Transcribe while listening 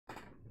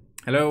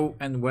Hello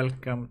and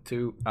welcome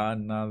to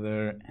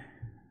another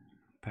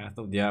Path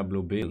of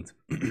Diablo build.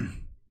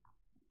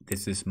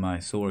 This is my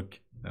Sorc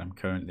that I'm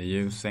currently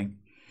using.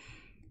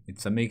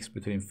 It's a mix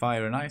between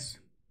fire and ice.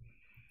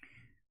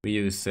 We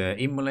use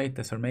Immolate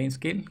as our main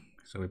skill,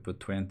 so we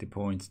put 20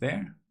 points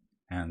there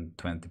and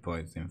 20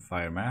 points in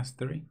Fire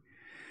Mastery.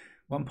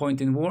 1 point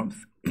in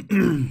Warmth,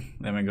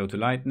 then we go to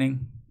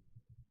Lightning.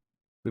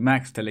 We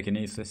max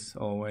Telekinesis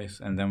always,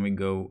 and then we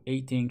go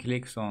 18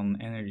 clicks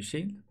on Energy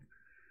Shield.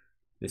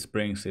 This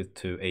brings it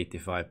to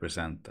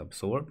 85%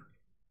 absorb.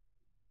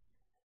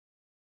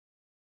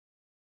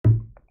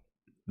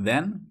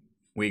 Then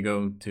we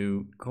go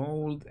to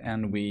cold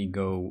and we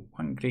go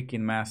 1 click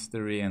in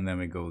mastery, and then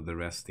we go the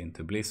rest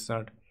into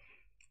blizzard.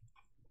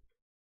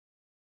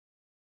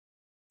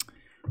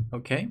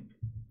 Okay,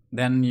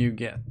 then you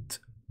get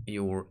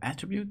your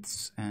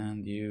attributes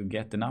and you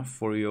get enough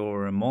for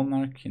your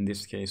monarch. In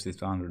this case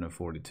it's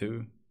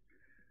 142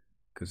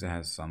 because it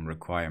has some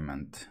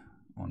requirement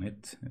on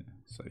it.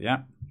 So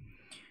yeah,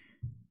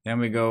 then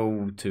we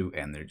go to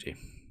energy,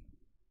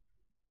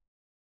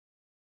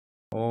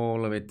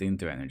 all of it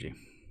into energy.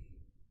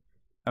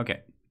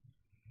 Okay,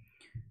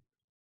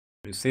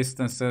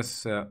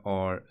 resistances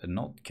are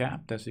not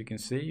capped, as you can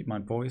see. My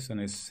poison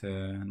is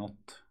not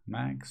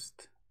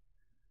maxed.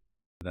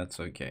 That's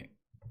okay,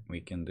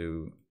 we can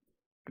do.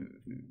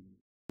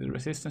 The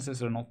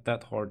resistances are not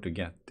that hard to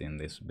get in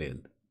this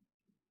build.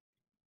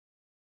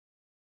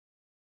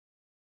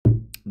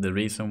 The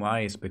reason why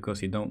is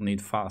because you don't need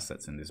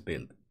facets in this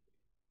build.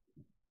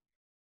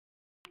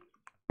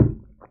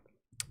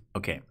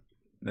 Okay,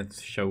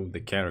 let's show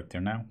the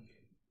character now.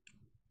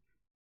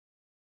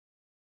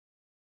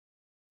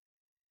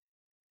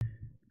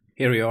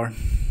 Here we are,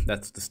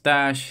 that's the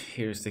stash,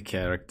 here's the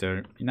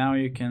character. Now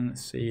you can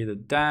see the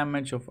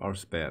damage of our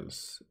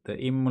spells. The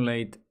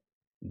Immolate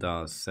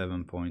does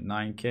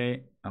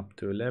 7.9k up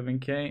to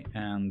 11k,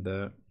 and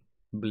the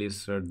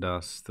Blizzard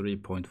does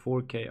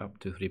 3.4k up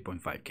to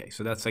 3.5k.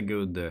 So that's a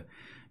good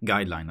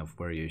guideline of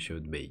where you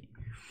should be.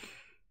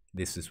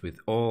 This is with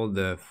all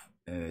the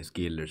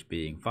skillers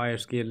being fire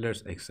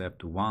skillers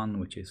except one,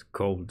 which is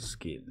cold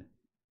skill.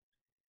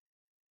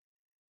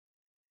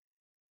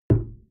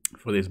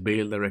 For this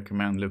build I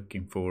recommend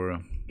looking for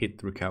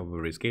hit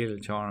recovery skill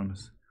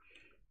charms.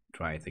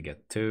 Try to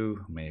get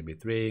 2, maybe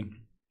 3,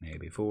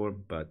 maybe 4,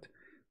 but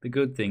the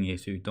good thing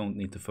is you don't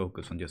need to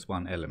focus on just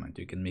one element.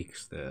 You can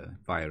mix the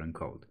fire and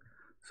cold,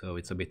 so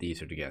it's a bit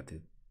easier to get.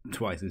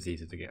 Twice as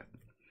easy to get.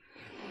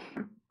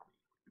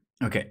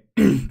 Okay,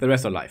 the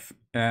rest of life.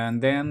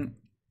 And then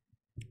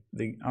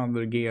the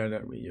other gear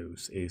that we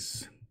use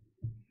is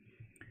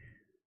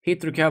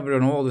hit recovery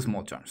on all the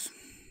small charms.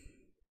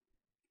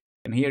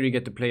 And here you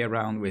get to play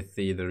around with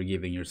either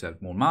giving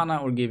yourself more mana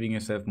or giving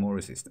yourself more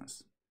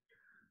resistance.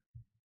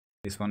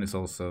 This one is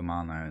also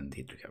mana and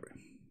hit recovery.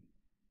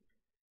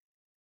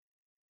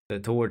 The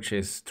torch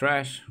is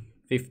trash,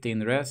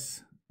 15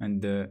 res,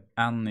 and the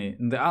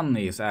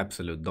Annie is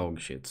absolute dog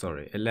shit,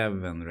 sorry,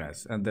 11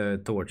 res, and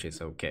the torch is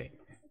okay.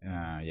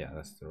 Yeah,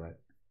 that's the right.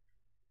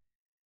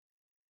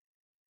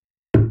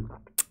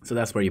 So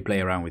that's where you play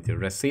around with your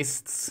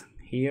resists,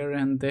 here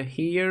and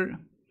here.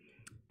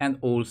 And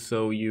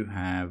also you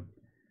have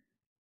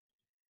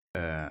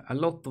a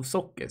lot of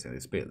sockets in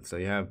this build. So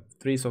you have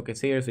 3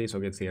 sockets here, 3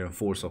 sockets here, and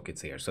 4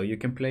 sockets here. So you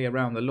can play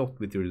around a lot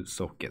with your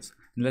sockets.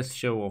 And let's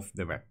show off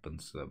the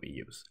weapons that we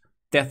use.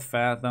 Death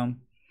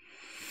Fathom.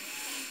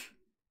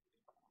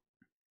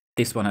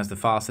 This one has the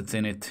facets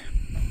in it,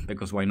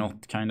 because why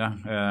not,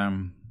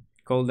 kinda.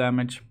 Cold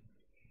damage.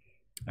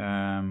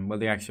 Well,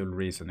 the actual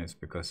reason is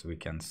because we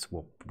can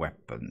swap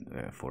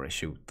weapon for a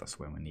shoot us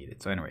when we need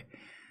it. So anyway,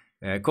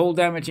 cold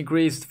damage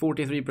increased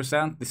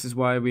 43%. This is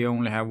why we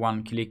only have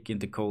 1 click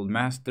into cold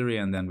mastery,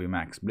 and then we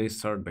max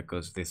blizzard,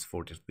 because this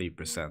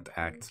 43%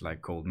 acts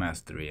like cold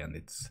mastery and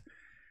it's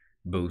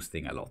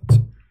boosting a lot.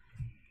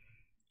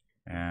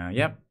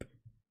 Yep,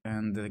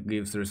 and it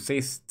gives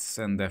resists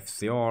and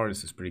FCR.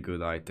 This is pretty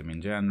good item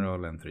in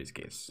general, and 3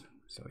 skills.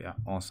 So yeah,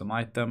 awesome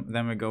item.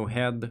 Then we go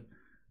head.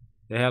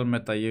 The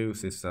helmet I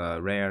use is a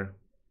rare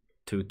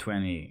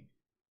 220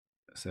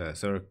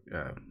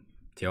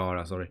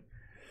 tiara, sorry.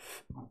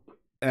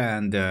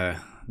 And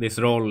this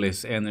roll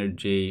is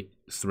energy,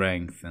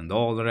 strength, and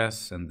all the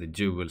rest, and the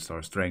jewels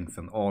are strength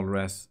and all the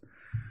rest.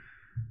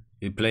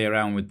 You play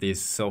around with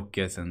these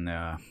sockets, and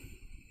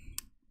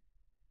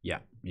yeah,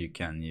 you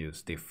can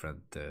use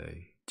different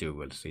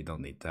jewels. So you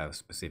don't need to have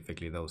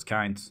specifically those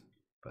kinds,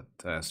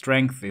 but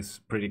strength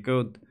is pretty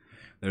good.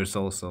 There's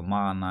also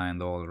mana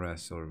and all the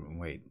rest, or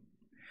wait,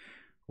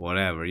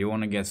 whatever. You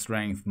want to get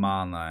strength,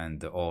 mana,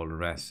 and all the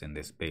rest in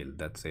this build.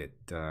 That's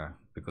it.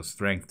 Because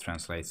strength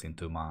translates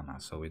into mana,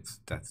 so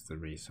that's the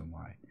reason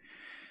why.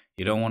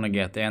 You don't want to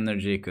get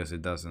energy because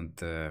it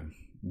doesn't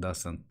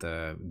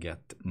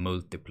get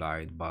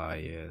multiplied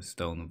by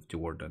Stone of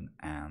Jordan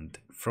and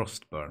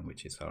Frostburn,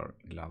 which is our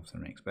gloves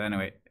and rings. But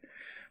anyway,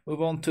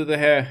 move on to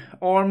the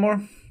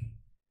armor.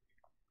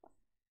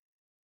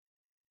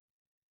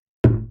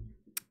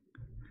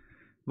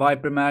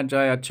 Viper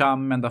Magi, a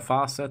Chum and a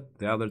Facet.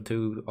 The other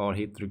two are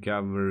hit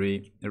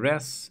recovery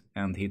res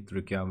and hit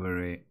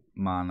recovery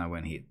mana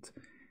when hit.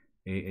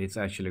 It's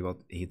actually got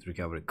hit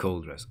recovery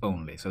cold res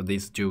only. So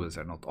these jewels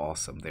are not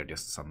awesome. They're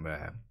just some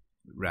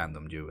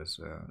random jewels.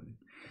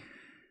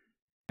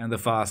 And the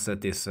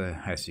Facet is,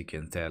 as you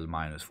can tell,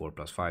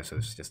 -4/+5. So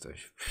it's just a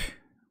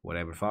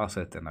whatever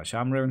Facet and a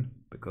Chum rune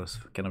because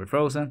it cannot be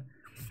frozen.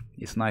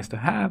 It's nice to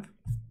have.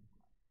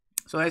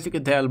 So as you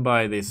can tell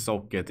by this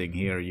socketing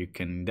here, you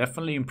can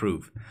definitely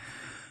improve.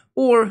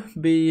 Or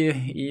be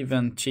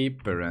even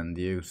cheaper and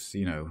use,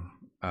 you know,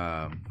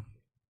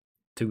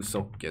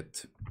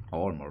 2-socket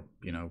armor,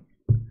 you know.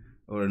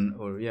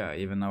 Or yeah,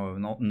 even now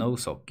no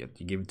socket.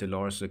 You give it to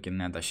Lars, you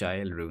can add a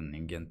Shael rune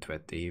and get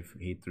 20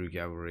 hit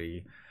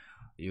recovery.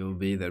 You'll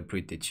be there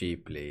pretty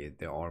cheaply,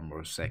 the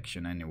armor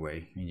section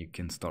anyway. And you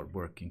can start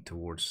working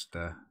towards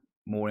the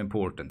more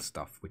important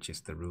stuff, which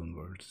is the rune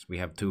words. We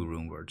have 2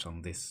 rune words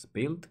on this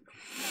build.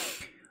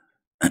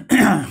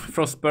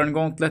 Frostburn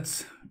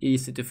gauntlets,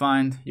 easy to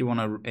find. You want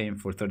to aim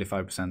for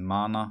 35%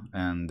 mana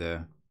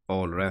and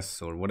all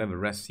res or whatever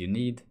res you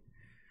need.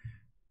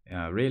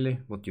 Really,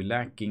 what you're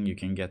lacking you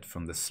can get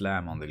from the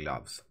slam on the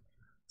gloves.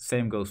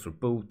 Same goes for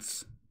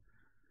boots.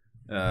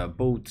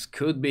 Boots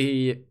could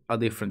be a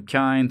different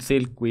kind.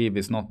 Silk weave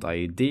is not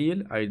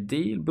ideal.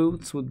 Ideal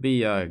boots would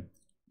be a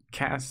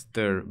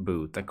caster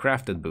boot, a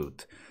crafted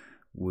boot.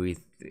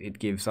 With it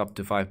gives up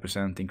to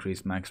 5%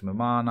 increased maximum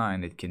mana,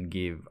 and it can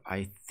give,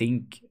 I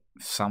think,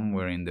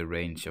 somewhere in the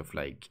range of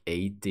like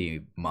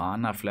 80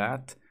 mana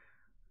flat.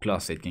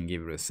 Plus it can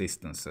give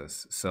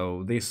resistances.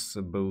 So this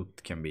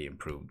boot can be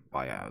improved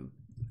by a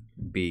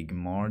big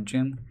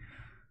margin.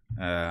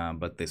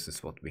 But this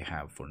is what we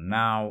have for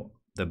now.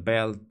 The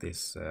belt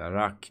is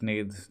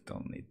Arachnid.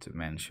 Don't need to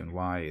mention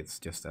why, it's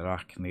just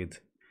Arachnid.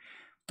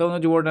 Stone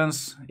of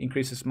Jordans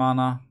increases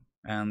mana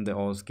and the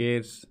all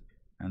gives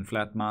and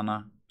flat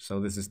mana. So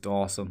this is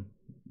awesome.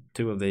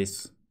 2 of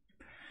these.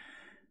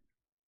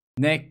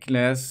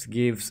 Necklace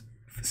gives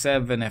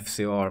 7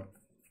 FCR.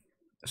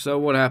 So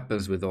what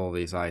happens with all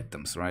these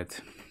items,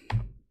 right?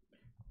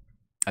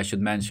 I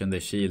should mention the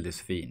shield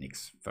is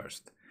Phoenix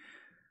first.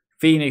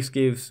 Phoenix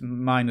gives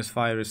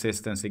 -5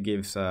 resistance. It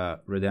gives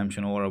a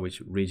redemption aura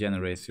which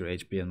regenerates your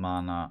HP and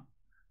mana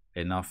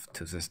enough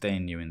to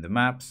sustain you in the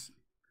maps.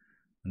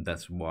 And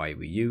that's why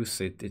we use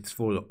it. It's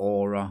full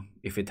aura.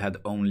 If it had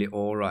only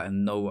aura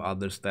and no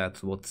other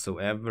stats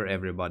whatsoever,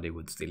 everybody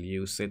would still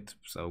use it.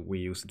 So we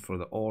use it for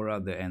the aura.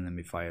 The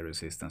enemy fire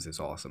resistance is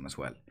awesome as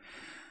well.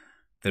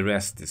 The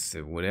rest is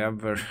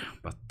whatever.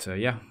 But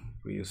yeah,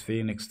 we use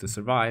Phoenix to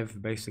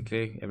survive.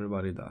 Basically,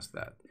 everybody does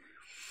that.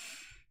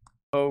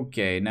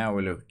 Okay, now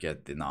we look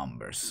at the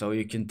numbers. So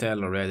you can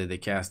tell already the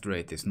cast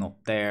rate is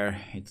not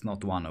there. It's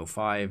not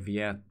 105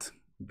 yet.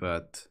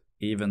 But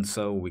even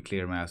so, we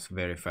clear maps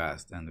very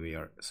fast and we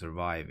are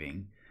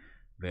surviving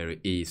very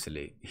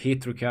easily.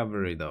 Hit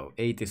recovery though,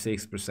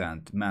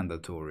 86%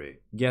 mandatory.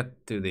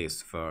 Get to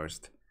this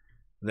first.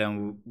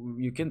 Then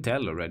you can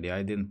tell already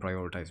I didn't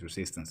prioritize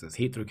resistances.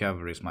 Hit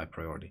recovery is my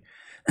priority.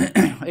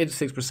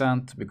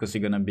 86% because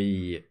you're gonna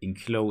be in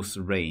close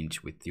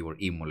range with your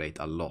immolate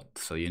a lot.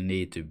 So you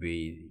need to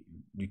be,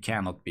 you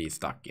cannot be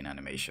stuck in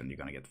animation. You're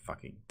gonna get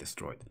fucking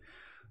destroyed.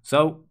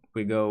 So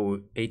we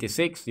go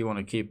 86. You want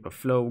to keep a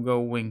flow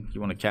going.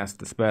 You want to cast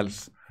the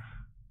spells.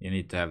 You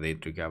need to have the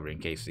hit recovery in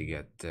case you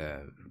get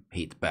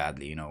hit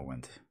badly, you know,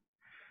 and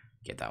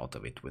get out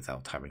of it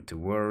without having to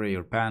worry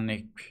or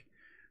panic.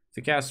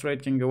 The cast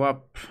rate can go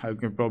up. I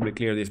can probably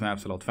clear these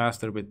maps a lot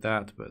faster with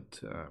that,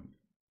 but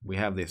we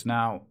have this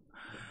now.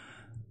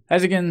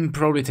 As you can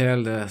probably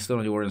tell, the Stone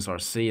of Jordans are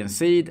C and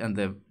Seed, and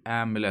the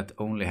amulet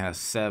only has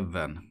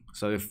 7.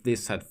 So if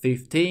this had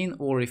 15,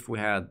 or if we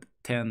had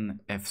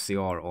 10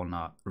 FCR on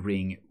a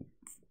ring,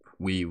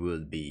 we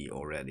would be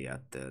already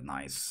at the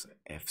nice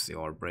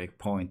FCR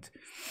breakpoint.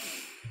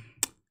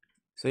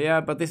 So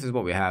yeah, but this is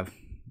what we have.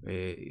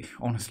 We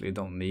honestly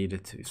don't need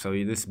it. So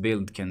this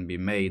build can be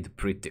made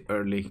pretty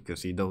early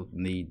because you don't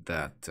need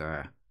that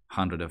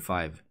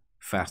 105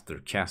 faster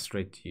cast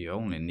rate. You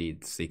only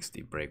need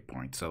 60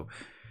 breakpoint. So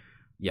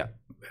yeah,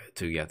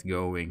 to get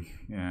going.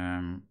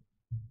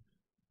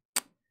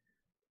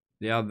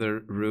 The other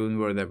rune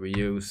word that we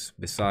use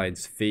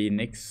besides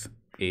Phoenix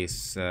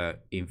is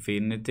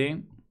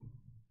Infinity.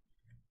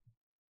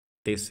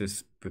 This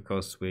is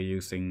because we're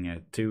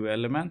using 2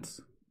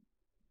 elements.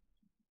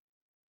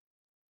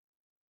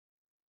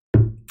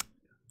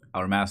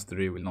 Our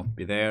mastery will not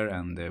be there,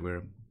 and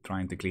we're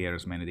trying to clear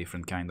as many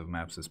different kind of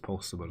maps as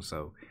possible.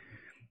 So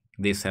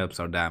this helps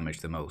our damage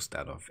the most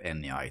out of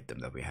any item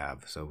that we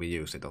have. So we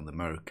use it on the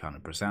Merc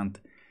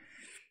 100%.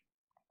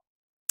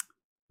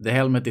 The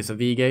helmet is a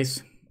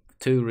V-gaze.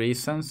 2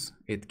 reasons.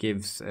 It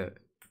gives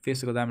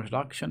physical damage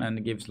reduction and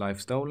it gives life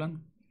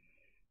stolen.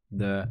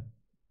 The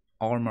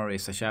armor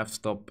is a shaft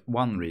stop.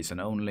 1 reason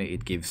only.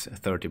 It gives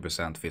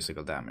 30%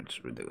 physical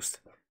damage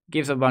reduced.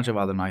 Gives a bunch of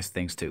other nice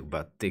things too,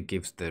 but it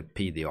gives the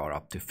PDR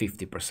up to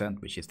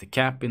 50%, which is the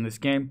cap in this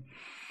game.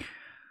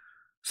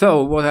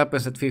 So what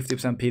happens at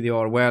 50%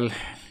 PDR? Well,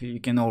 you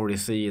can already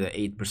see the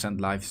 8%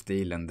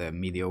 lifesteal and the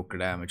mediocre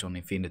damage on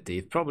Infinity.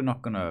 It's probably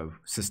not gonna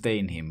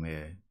sustain him,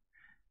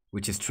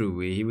 which is true.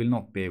 He will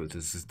not be able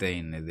to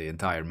sustain the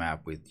entire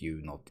map with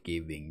you not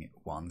giving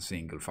one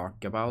single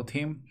fuck about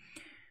him.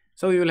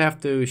 So you will have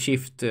to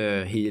shift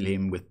heal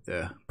him with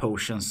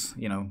potions,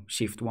 you know,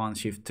 shift 1,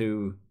 shift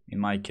 2, in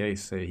my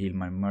case, heal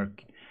my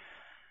merc.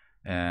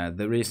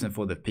 The reason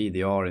for the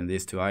PDR in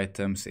these 2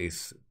 items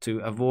is to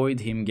avoid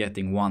him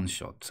getting one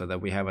shot, so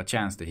that we have a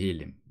chance to heal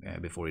him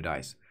before he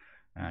dies.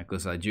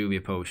 Because a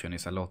juvie potion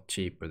is a lot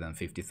cheaper than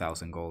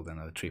 50,000 gold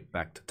and a trip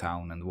back to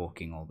town and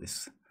walking all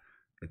this.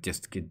 It's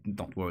just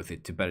not worth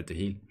it, too better to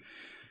heal.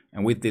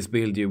 And with this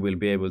build you will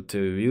be able to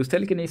use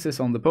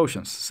telekinesis on the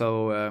potions,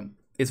 so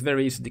it's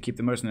very easy to keep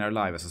the mercenary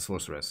alive as a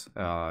sorceress.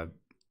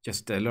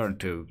 Just learn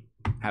to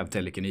have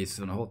telekinesis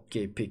on a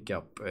hotkey, pick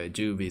up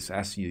juvies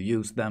as you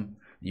use them.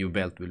 Your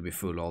belt will be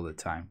full all the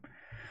time.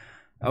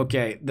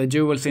 Okay, the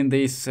jewels in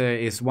this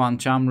is 1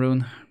 charm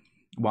rune,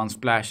 1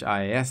 splash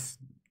IS,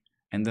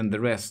 and then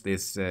the rest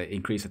is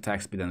increased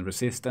attack speed and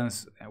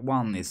resistance.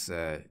 1 is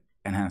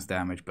enhanced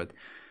damage, but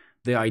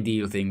the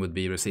ideal thing would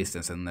be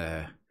resistance and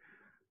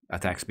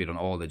attack speed on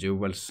all the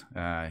jewels.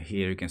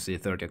 Here you can see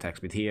 30 attack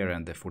speed here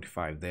and the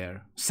 45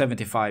 there.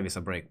 75 is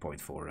a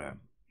breakpoint for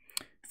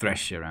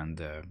Thresher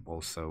and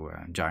also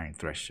Giant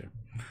Thresher.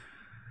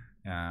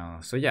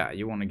 So yeah,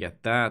 you want to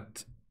get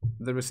that.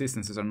 The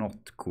resistances are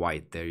not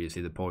quite there. You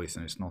see the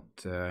poison is not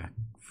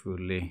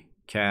fully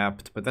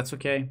capped, but that's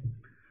okay.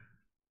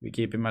 We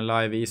keep him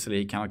alive easily.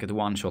 He cannot get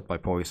one shot by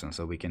poison,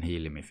 so we can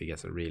heal him if he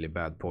gets a really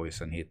bad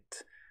poison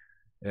hit.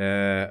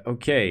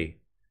 Okay,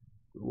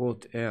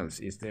 what else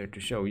is there to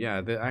show?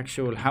 Yeah, the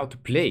actual how to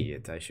play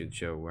it I should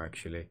show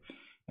actually.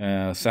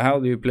 So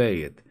how do you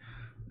play it?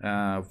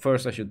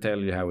 First I should tell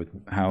you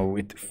how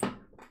it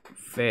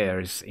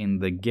fares in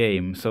the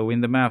game. So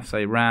in the maps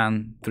I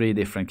ran 3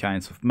 different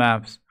kinds of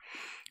maps.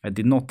 I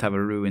did not have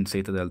a ruined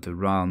citadel to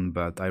run,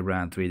 but I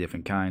ran 3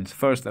 different kinds.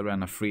 First I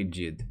ran a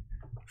frigid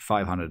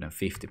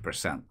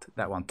 550%.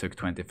 That one took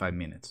 25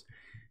 minutes.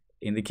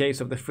 In the case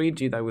of the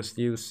frigid I was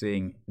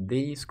using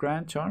these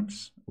grand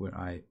charms where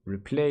I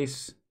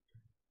replace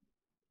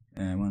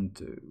 1,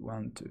 2,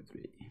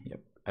 3.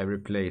 Yep, I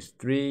replaced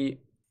 3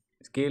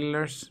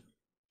 skillers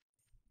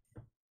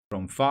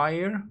from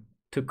fire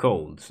to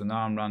cold. So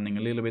now I'm running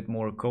a little bit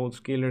more cold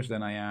skillers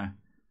than I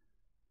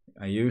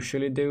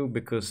usually do,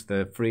 because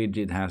the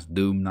frigid has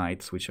doom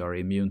knights which are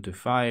immune to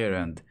fire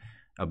and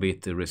a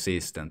bit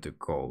resistant to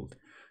cold.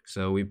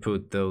 So we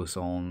put those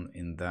on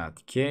in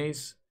that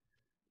case,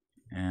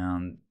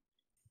 and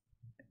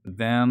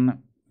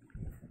then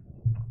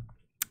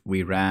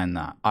we ran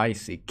a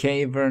icy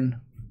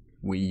cavern.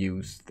 We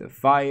used the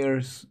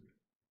fires.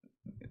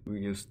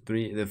 We used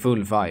the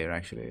full fire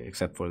actually,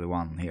 except for the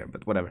one here,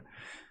 but whatever.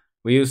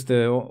 We used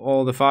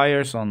all the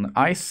fires on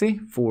icy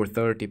for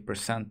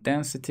 30%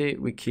 density.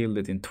 We killed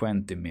it in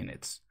 20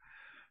 minutes.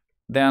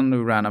 Then we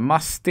ran a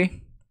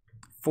musty,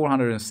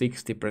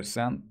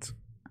 460%.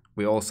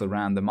 We also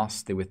ran the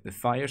musty with the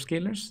fire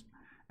skillers,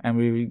 and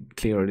we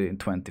cleared it in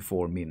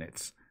 24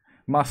 minutes.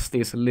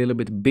 Musty is a little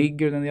bit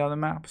bigger than the other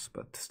maps,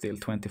 but still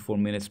 24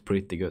 minutes,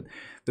 pretty good.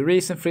 The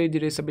reason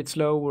frigid is a bit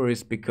slower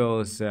is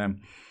because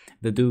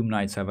the Doom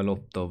Knights have a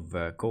lot of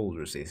cold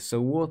resist. So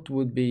what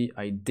would be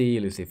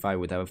ideal is if I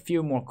would have a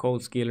few more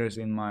cold skillers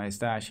in my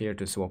stash here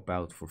to swap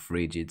out for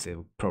frigids. It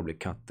would probably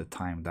cut the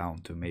time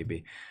down to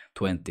maybe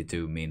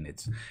 22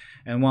 minutes.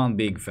 And one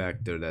big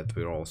factor that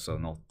we're also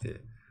not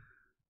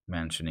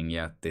mentioning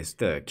yet is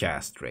the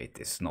cast rate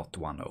is not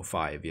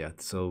 105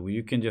 yet. So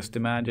you can just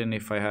imagine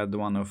if I had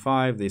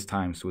 105, these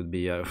times would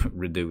be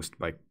reduced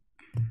by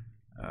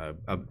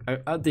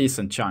a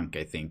decent chunk,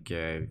 I think.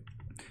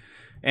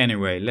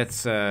 Anyway,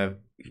 let's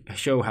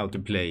show how to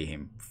play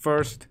him.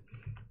 First,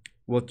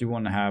 what you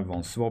want to have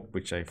on swap,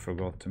 which I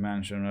forgot to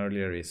mention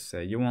earlier, is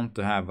you want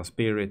to have a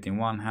spirit in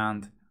one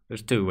hand.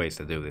 There's 2 ways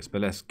to do this, but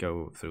let's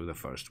go through the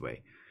first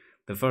way.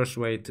 The first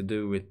way to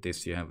do it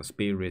is you have a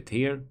spirit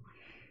here,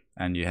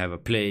 and you have a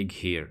plague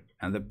here.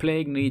 And the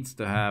plague needs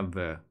to have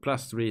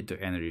 +3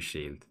 to energy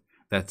shield.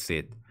 That's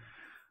it.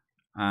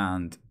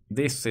 And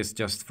this is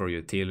just for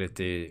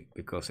utility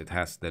because it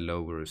has the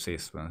lower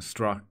resist when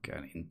struck,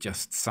 and in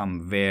just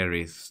some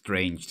very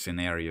strange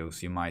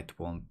scenarios you might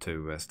want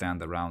to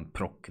stand around,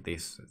 proc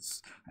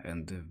this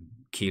and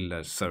kill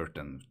a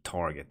certain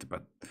target,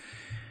 but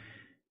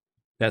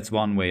that's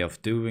one way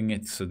of doing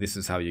it. So this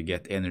is how you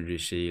get energy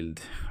shield,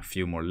 a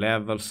few more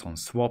levels on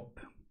swap.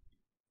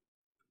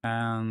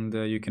 And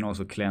you can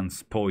also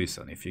cleanse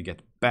poison. If you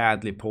get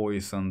badly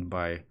poisoned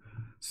by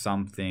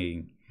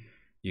something,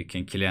 you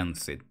can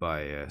cleanse it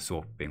by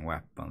swapping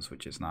weapons,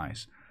 which is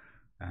nice.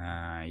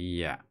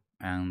 Yeah,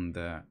 and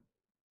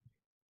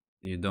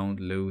you don't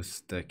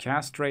lose the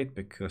cast rate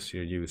because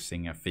you're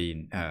using a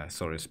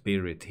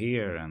spirit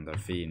here and a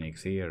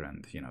phoenix here,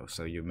 and you know,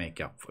 so you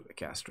make up for the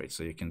cast rate.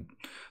 So you can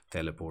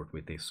teleport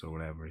with this or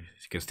whatever.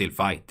 You can still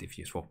fight if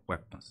you swap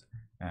weapons.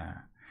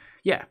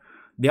 Yeah,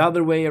 the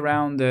other way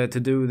around to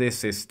do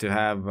this is to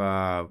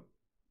have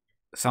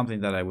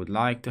something that I would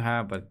like to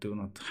have but do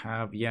not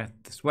have yet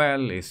as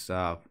well is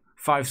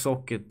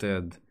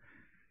 5-socketed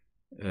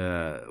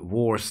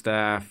war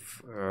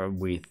staff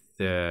with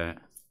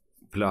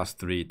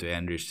 +3 to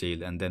energy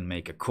shield, and then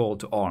make a call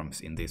to arms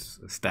in this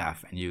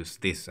staff and use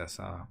this as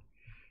a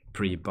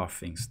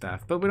pre-buffing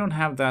staff. But we don't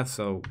have that,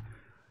 so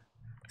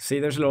see,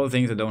 there's a lot of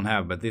things I don't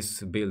have, but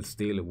this build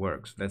still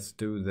works. Let's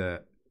do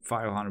the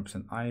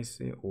 500%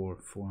 icy or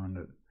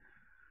 400.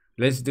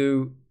 Let's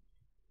do,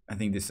 I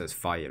think this says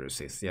fire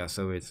resist. Yeah,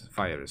 so it's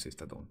fire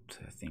resist. I don't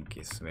think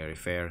is very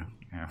fair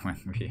when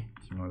we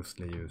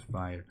mostly use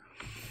fire.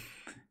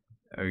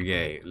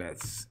 Okay,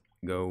 let's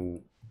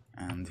go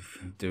and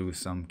do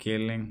some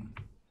killing.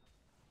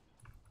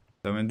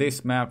 So in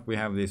this map we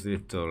have these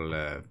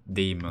little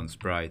demon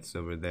sprites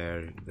over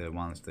there, the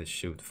ones that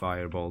shoot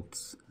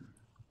firebolts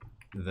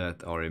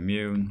that are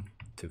immune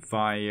to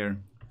fire.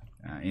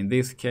 In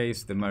this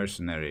case the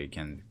mercenary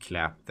can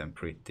clap them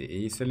pretty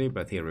easily,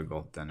 but here we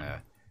got an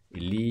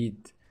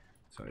elite.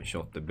 So I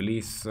shot the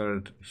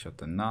blizzard,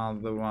 shot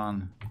another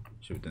one,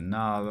 shoot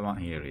another one,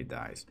 here he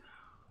dies.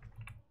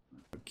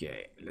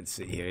 Okay, let's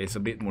see here, it's a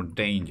bit more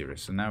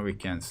dangerous, so now we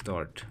can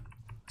start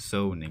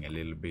zoning a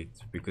little bit,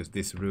 because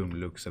this room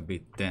looks a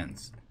bit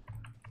dense.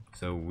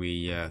 So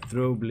we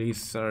throw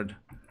blizzard,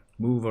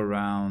 move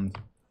around,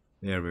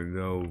 there we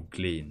go,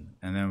 clean,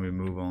 and then we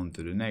move on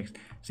to the next.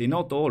 See,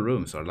 not all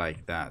rooms are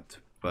like that,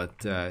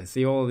 but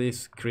see, all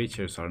these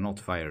creatures are not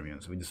fire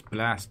immune, so we just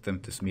blast them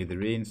to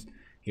smithereens.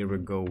 Here we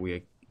go,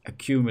 we're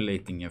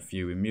accumulating a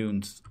few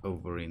immunes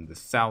over in the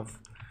south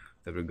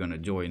that we're gonna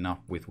join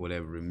up with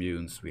whatever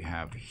immunes we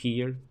have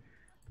here.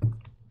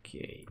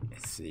 Okay,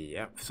 let's see.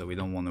 Yep, so we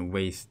don't want to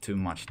waste too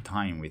much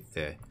time with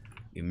the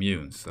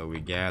immunes, so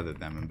we gather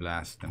them and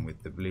blast them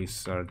with the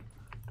blizzard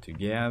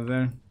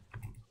together.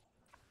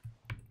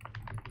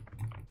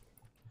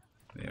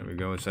 There we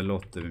go, it's a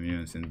lot of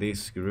immunes in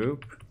this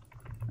group,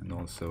 and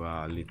also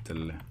a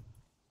little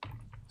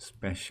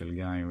special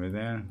guy over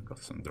there. Got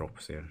some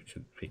drops here,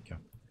 should pick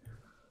up.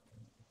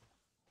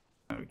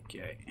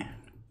 Okay.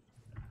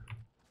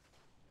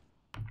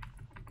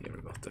 Here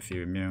we got a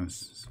few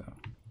immunes, so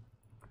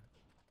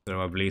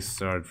throw a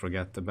blizzard,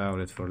 forget about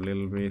it for a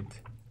little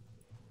bit.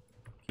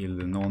 Kill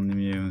the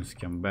non-immunes,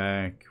 come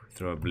back,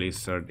 throw a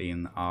blizzard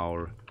in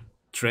our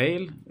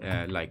trail,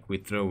 like we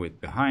throw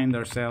it behind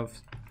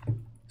ourselves.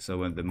 So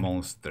when the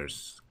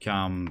monsters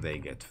come, they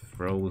get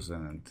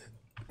frozen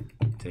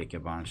and take a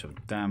bunch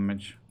of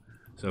damage.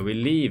 So we're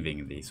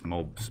leaving these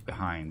mobs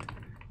behind,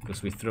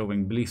 because we're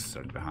throwing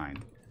blizzard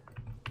behind.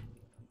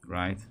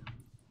 Right?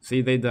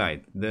 See, they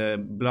died.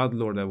 The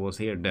Bloodlord that was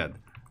here dead.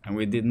 And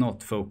we did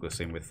not focus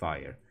him with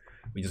fire.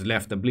 We just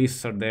left a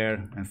blizzard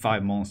there and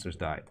 5 monsters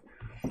died.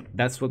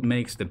 That's what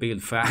makes the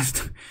build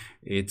fast.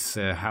 It's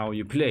how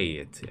you play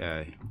it.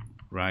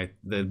 Right?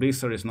 The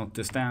blizzard is not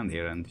to stand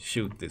here and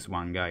shoot this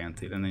one guy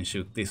until, and then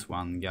shoot this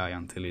one guy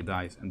until he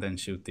dies, and then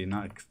shoot the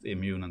next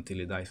immune until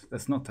he dies.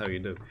 That's not how you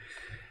do.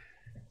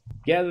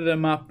 Gather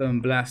them up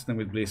and blast them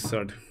with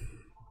blizzard.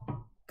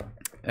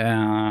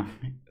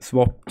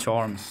 Swap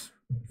charms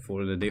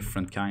for the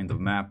different kind of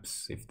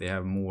maps. If they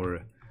have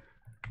more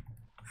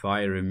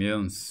fire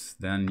immunes,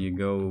 then you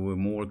go with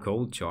more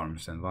cold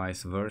charms and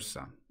vice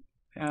versa.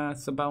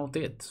 That's about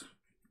it.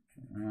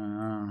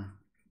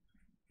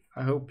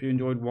 I hope you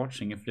enjoyed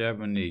watching. If you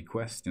have any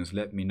questions,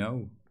 let me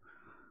know.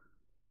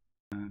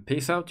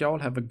 Peace out, y'all.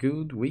 Have a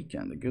good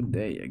weekend, a good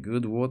day, a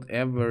good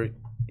whatever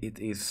it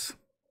is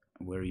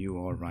where you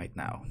are right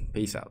now.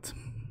 Peace out.